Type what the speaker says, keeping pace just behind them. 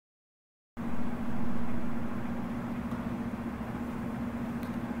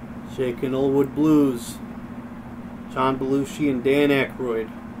Shakin' Oldwood Blues. John Belushi and Dan Aykroyd.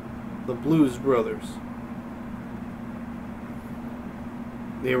 The Blues Brothers.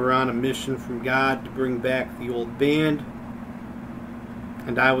 They were on a mission from God to bring back the old band.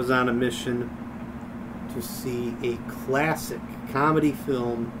 And I was on a mission to see a classic comedy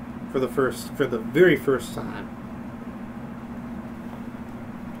film for the very first time.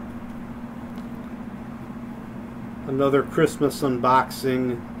 Another Christmas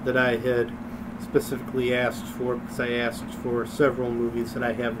unboxing that I had specifically asked for, because I asked for several movies that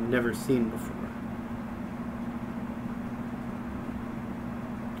I have never seen before.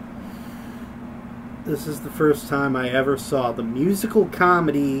 This is the first time I ever saw the musical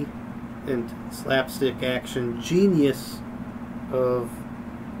comedy and slapstick action genius of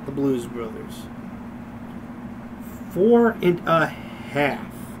the Blues Brothers.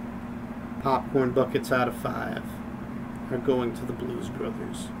 4.5 popcorn buckets out of 5 are going to the Blues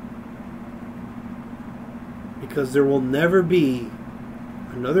Brothers. Because there will never be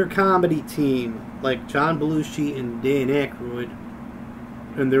another comedy team like John Belushi and Dan Aykroyd,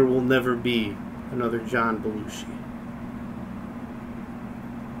 and there will never be another John Belushi.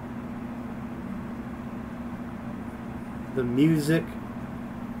 The music,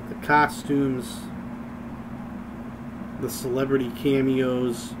 the costumes, the celebrity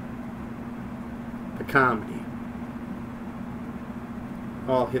cameos, the comedy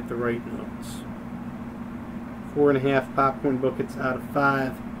all hit the right notes. 4.5 popcorn buckets out of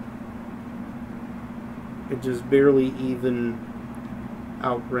 5. It just barely even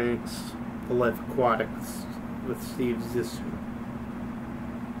outranks The Life Aquatic with Steve Zissou.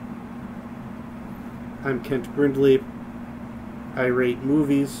 I'm Kent Brindley. I rate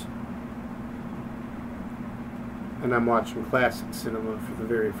movies, and I'm watching classic cinema for the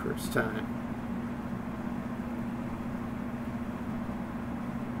very first time.